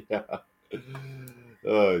 Yeah.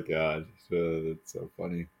 Oh God, that's so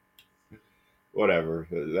funny. Whatever.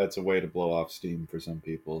 That's a way to blow off steam for some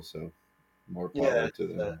people. So more power to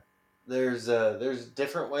them. There's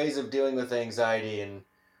different ways of dealing with anxiety, and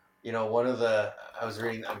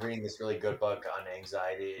I'm reading this really good book on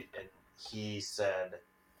anxiety, and he said,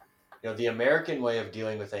 the American way of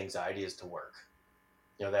dealing with anxiety is to work.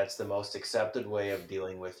 That's the most accepted way of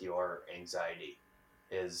dealing with your anxiety,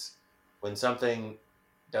 is when something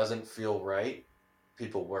doesn't feel right,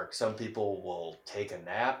 people work. Some people will take a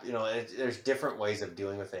nap. There's different ways of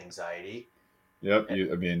dealing with anxiety. Yep.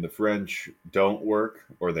 The French don't work,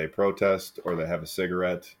 or they protest, or they have a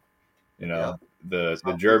cigarette. Yep.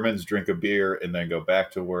 The Germans drink a beer and then go back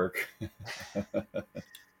to work.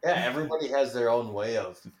 Yeah, everybody has their own way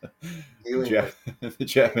of dealing with. The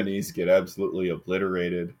Japanese get absolutely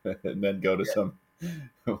obliterated and then go to some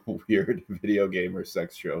weird video game or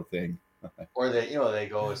sex show thing. Or they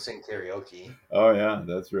go sing karaoke. Oh yeah,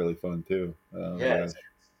 that's really fun too.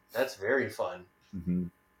 That's very fun. Mm-hmm.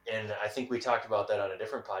 And I think we talked about that on a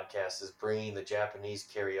different podcast, is bringing the Japanese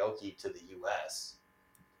karaoke to the U.S.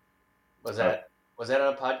 Was that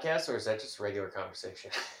on a podcast, or is that just regular conversation?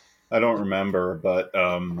 I don't remember, but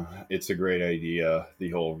it's a great idea. The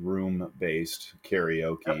whole room-based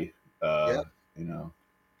karaoke. Yep.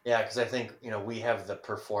 Yeah, because I think, we have the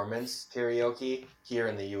performance karaoke here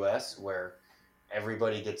in the US where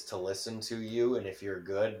everybody gets to listen to you, and if you're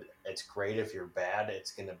good, it's great. If you're bad,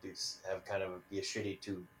 it's gonna have kind of be a shitty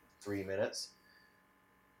 2-3 minutes.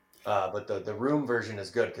 But the room version is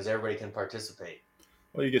good because everybody can participate.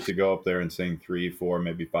 Well, you get to go up there and sing 3, 4,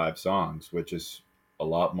 maybe 5 songs, which is a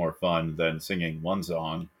lot more fun than singing one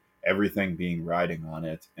song, everything being riding on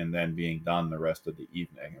it, and then being done the rest of the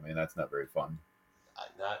evening. I mean, that's not very fun.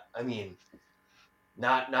 I mean,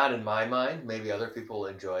 not in my mind. Maybe other people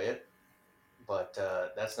enjoy it, but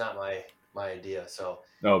that's not my idea. So,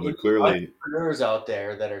 No, any but clearly, entrepreneurs out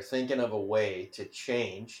there that are thinking of a way to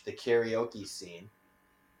change the karaoke scene,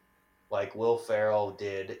 like Will Ferrell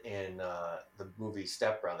did in the movie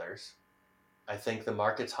Step Brothers, I think the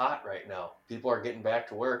market's hot right now. People are getting back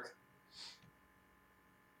to work.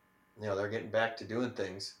 They're getting back to doing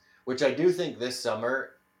things, which I do think this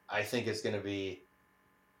summer. I think it's going to be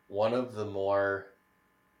one of the more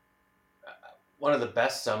one of the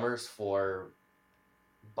best summers for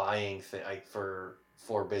buying like for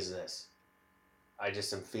business. I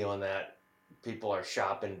just am feeling that people are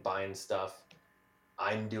shopping, buying stuff.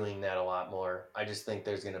 I'm doing that a lot more. I just think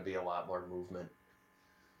there's going to be a lot more movement.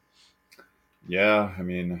 yeah, I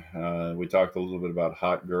mean, we talked a little bit about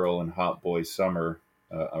hot girl and hot boy summer,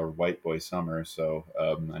 or white boy summer. So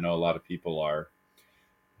I know a lot of people are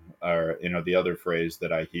the other phrase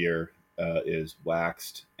that I hear is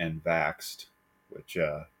waxed and vaxed, which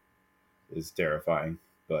is terrifying.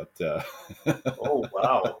 But Oh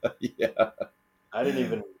wow! yeah, I didn't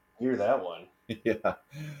even hear that one. yeah,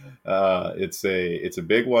 it's a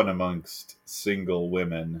big one amongst single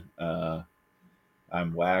women.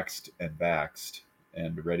 I'm waxed and vaxed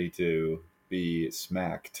and ready to be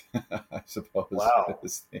smacked. I suppose. Wow.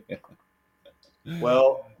 is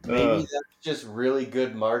Well, maybe uh, that's just really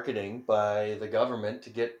good marketing by the government to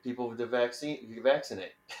get people to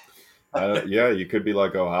vaccinate. yeah, you could be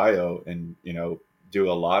like Ohio and do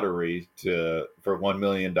a lottery to for $1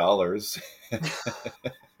 million.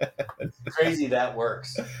 Crazy that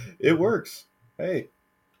works. It works. Hey,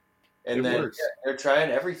 And it then works. they're trying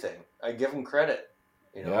everything. I give them credit.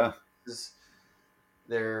 You know, Yeah. 'cause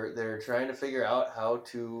they're trying to figure out how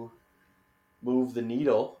to move the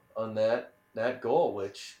needle on that goal,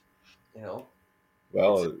 which you know it's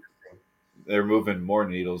Well, they're moving more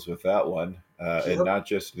needles with that one, and yep. not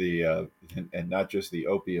just the and not just the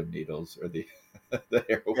opium needles or the the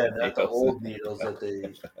Yeah, heroin not the needles. old needles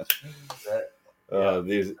that yeah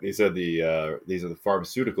These are the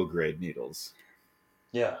pharmaceutical grade needles.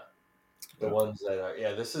 yeah the Yeah. ones that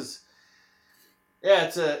are this is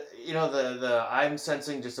it's a the I'm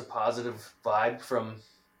sensing just a positive vibe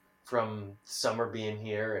from summer being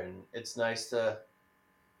here, and it's nice to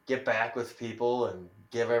get back with people and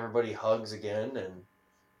give everybody hugs again, and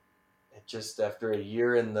it just after a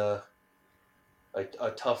year in the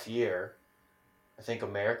a tough year. I think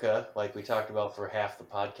America, like we talked about for half the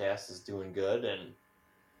podcast, is doing good, and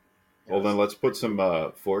Well, then it's let's put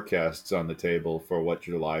some forecasts on the table for what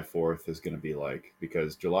July 4th is going to be like,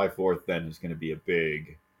 because July 4th then is going to be it's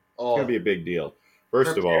going to be oh, a big deal. First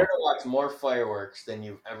of prepare all, to watch more fireworks than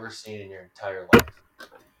you've ever seen in your entire life. I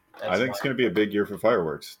That's think my it's going to be a big year for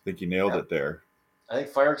fireworks. I think you nailed yeah. it there. I think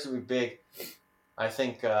fireworks will be big. I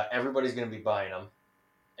think everybody's going to be buying them,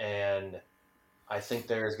 and I think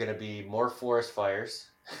there's going to be more forest fires.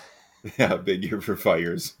 Yeah, big year for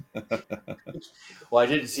fires. Well, I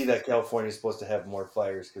didn't see that California is supposed to have more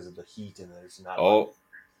fires because of the heat, and there's not a lot. Oh,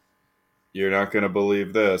 you're not going to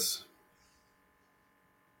believe this.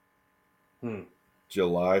 Hmm.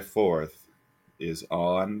 July 4th is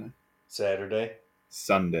on Saturday.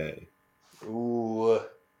 Sunday. Ooh.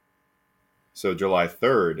 So July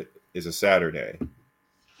 3rd is a Saturday,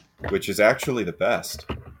 which is actually the best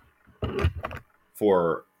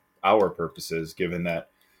for our purposes, given that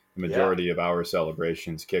the Yeah. majority of our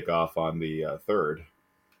celebrations kick off on the 3rd.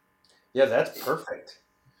 Yeah, that's perfect.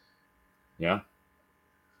 Yeah.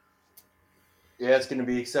 Yeah, it's going to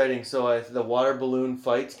be exciting. So the water balloon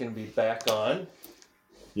fight's going to be back on.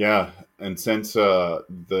 Yeah. And since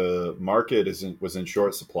the market was in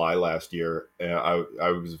short supply last year, I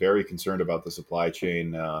was very concerned about the supply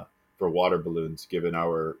chain for water balloons, given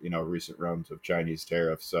our recent rounds of Chinese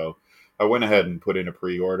tariffs. So I went ahead and put in a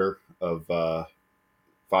pre-order of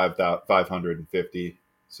 550.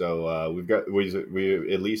 So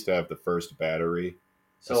we at least have the first battery.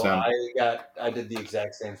 So I did the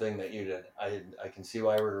exact same thing that you did. I can see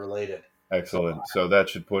why we're related. So Excellent. So that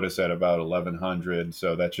should put us at about 1100.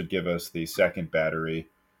 So that should give us the second battery.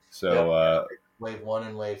 So yep, wave one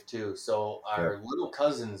and wave two. So yeah. our little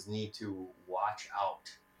cousins need to watch out.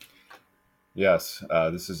 Yes,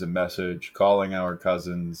 this is a message calling our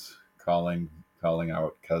cousins, calling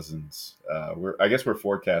out cousins. I guess we're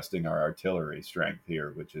forecasting our artillery strength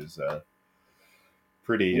here, which is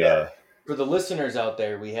pretty. Yeah. For the listeners out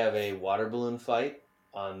there, we have a water balloon fight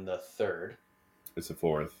on the 3rd, It's the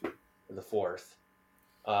fourth. or the 4th.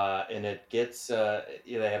 And it gets, they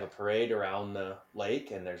have a parade around the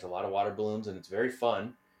lake, and there's a lot of water balloons, and it's very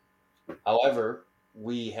fun. However,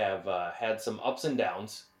 we have had some ups and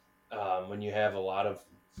downs when you have a lot of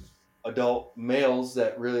adult males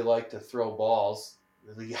that really like to throw balls.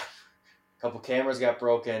 A couple cameras got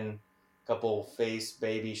broken, a couple face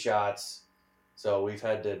baby shots, so we've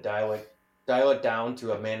had to dial it down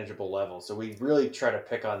to a manageable level. So we really try to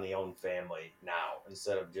pick on the own family now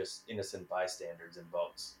instead of just innocent bystanders in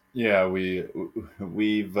boats. Yeah,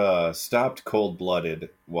 we've stopped cold-blooded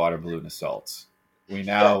water balloon assaults.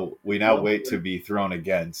 Yeah, We now wait to be thrown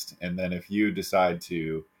against, and then if you decide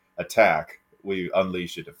to attack, we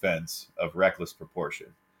unleash a defense of reckless proportion.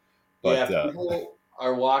 But yeah. People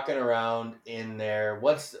are walking around in there.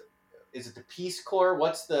 Is it the Peace Corps?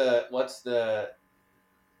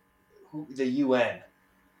 The UN?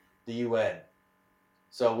 The UN.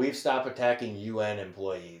 So we've stopped attacking UN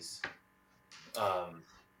employees um,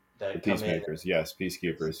 the that come in. peacemakers, yes,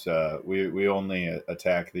 peacekeepers. We only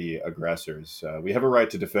attack the aggressors. We have a right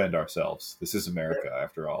to defend ourselves. This is America,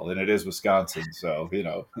 after all, and it is Wisconsin, so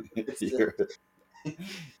It's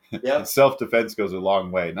yep, self defense goes a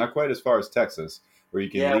long way. Not quite as far as Texas, where you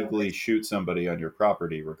can yeah, legally shoot somebody on your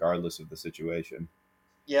property regardless of the situation.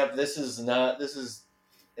 yep. This is not. This is,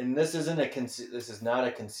 and this isn't this is not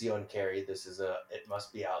a conceal and carry. This is a. It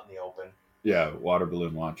must be out in the open. Yeah, water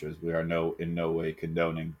balloon launches. We are in no way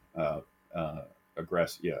condoning that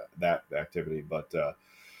activity, but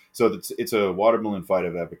so it's a water balloon fight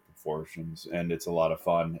of epic proportions, and it's a lot of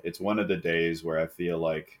fun. It's one of the days where I feel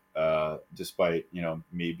like, despite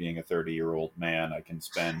me being a 30-year-old man, I can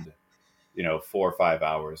spend 4 or 5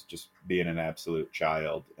 hours just being an absolute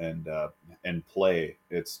child and play.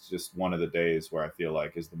 It's just one of the days where I feel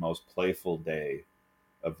like is the most playful day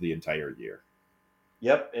of the entire year.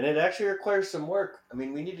 Yep, and it actually requires some work. I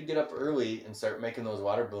mean, we need to get up early and start making those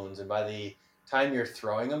water balloons. And by the time you're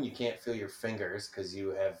throwing them, you can't feel your fingers because you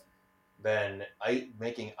have been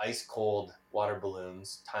making ice cold water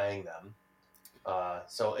balloons, tying them.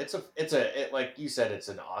 So like you said, it's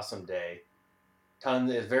an awesome day.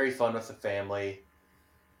 It's very fun with the family,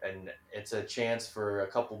 and it's a chance for a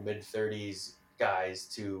couple mid-30s guys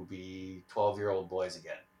to be 12-year-old boys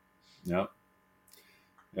again. Yep.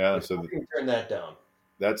 Yeah. Which So how can you turn that down?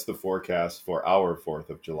 that's the forecast for our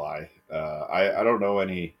 4th of July. I don't know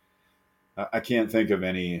any. I can't think of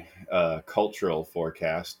any cultural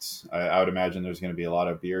forecasts. I would imagine there's going to be a lot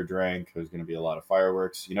of beer drank. There's going to be a lot of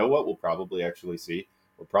fireworks. You know what we'll probably actually see?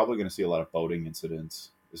 We're probably going to see a lot of boating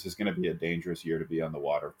incidents. This is going to be a dangerous year to be on the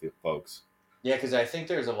water, folks. Yeah, because I think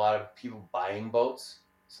there's a lot of people buying boats,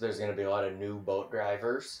 so there's going to be a lot of new boat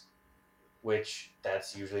drivers, which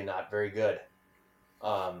that's usually not very good.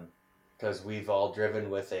 Because we've all driven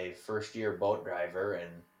with a first-year boat driver, and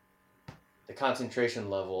the concentration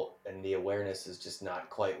level and the awareness is just not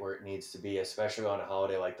quite where it needs to be, especially on a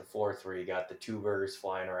holiday like the 4th, where you got the tubers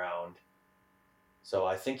flying around. So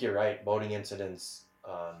I think you're right. Boating incidents,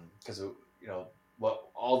 because what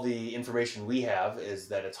all the information we have is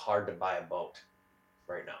that it's hard to buy a boat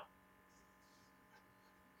right now.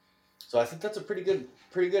 So I think that's a pretty good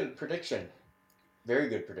prediction. Very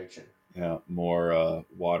good prediction. Yeah, more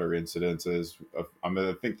water incidences.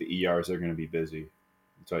 I think the ERs are going to be busy.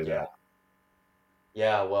 I'll tell you Yeah. that.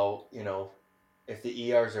 Yeah. Well, if the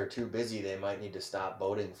ERs are too busy, they might need to stop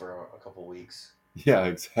boating for a couple weeks. Yeah,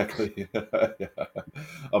 exactly. Yeah.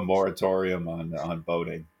 A moratorium on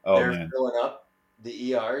boating. Oh They're man, filling up.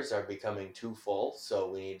 The ERs are becoming too full,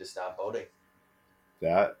 so we need to stop boating.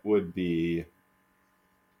 that would be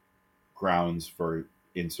grounds for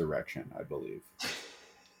insurrection, I believe.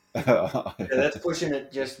 Yeah, that's pushing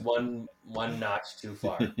it just one notch too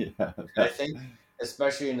far. Yeah. I think,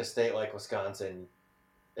 especially in a state like Wisconsin,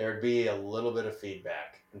 there would be a little bit of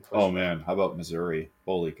feedback and Oh pushback. man, how about Missouri?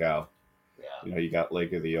 Holy cow! Yeah. You got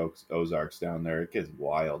Lake of the Ozarks down there. It gets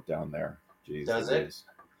wild down there. Jeez Does it? Louise.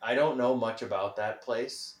 I don't know much about that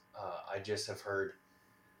place. I just have heard.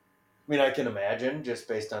 I mean, I can imagine just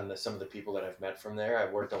based on some of the people that I've met from there.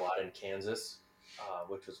 I've worked a lot in Kansas,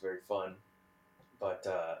 which was very fun. But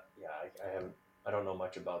yeah, I haven't. I don't know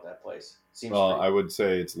much about that place. Seems Well, pretty. I would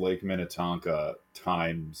say it's Lake Minnetonka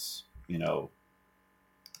times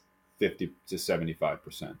 50 to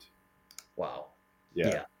 75%. Wow. Yeah.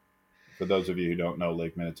 Yeah. For those of you who don't know,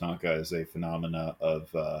 Lake Minnetonka is a phenomena of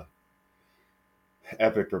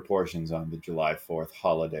epic proportions on the July 4th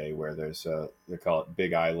holiday, where they call it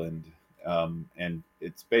Big Island. And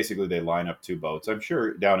it's basically they line up two boats. I'm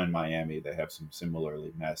sure down in Miami they have some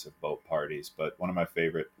similarly massive boat parties, but one of my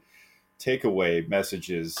favorite takeaway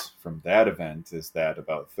messages from that event is that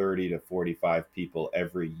about 30 to 45 people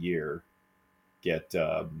every year get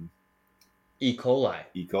E. coli,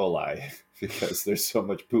 E. coli because there's so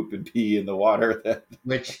much poop and pee in the water that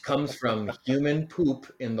which comes from human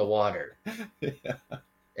poop in the water yeah.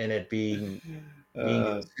 and it being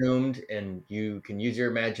uh, consumed, and you can use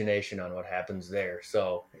your imagination on what happens there.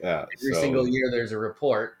 So yeah. every single So year there's a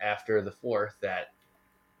report after the 4th that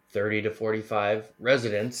 30 to 45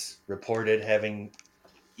 residents reported having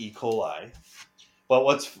E. coli.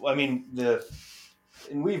 But I mean,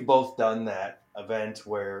 and we've both done that event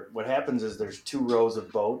where what happens is there's two rows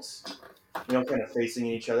of boats, kind of facing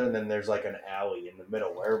each other, and then there's like an alley in the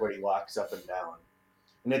middle where everybody walks up and down.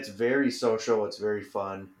 And it's very social, it's very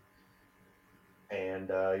fun, and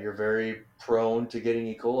you're very prone to getting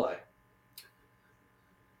E. coli.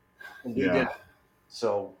 And we did. yeah,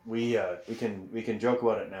 So we can joke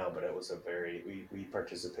about it now, but it was we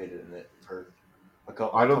participated in it for a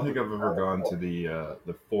I don't couple think of I've ever gone years. to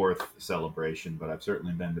the fourth celebration, but I've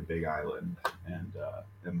certainly been to Big Island and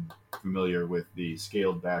am familiar with the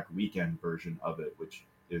scaled back weekend version of it, which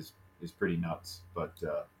is pretty nuts. But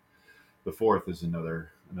the fourth is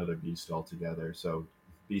another beast altogether. So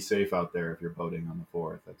be safe out there if you're boating on the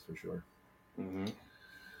fourth. That's for sure. Hmm.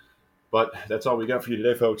 But that's all we got for you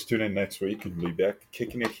today, folks. Tune in next week and we'll be back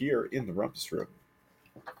kicking it here in the Rumpus Room.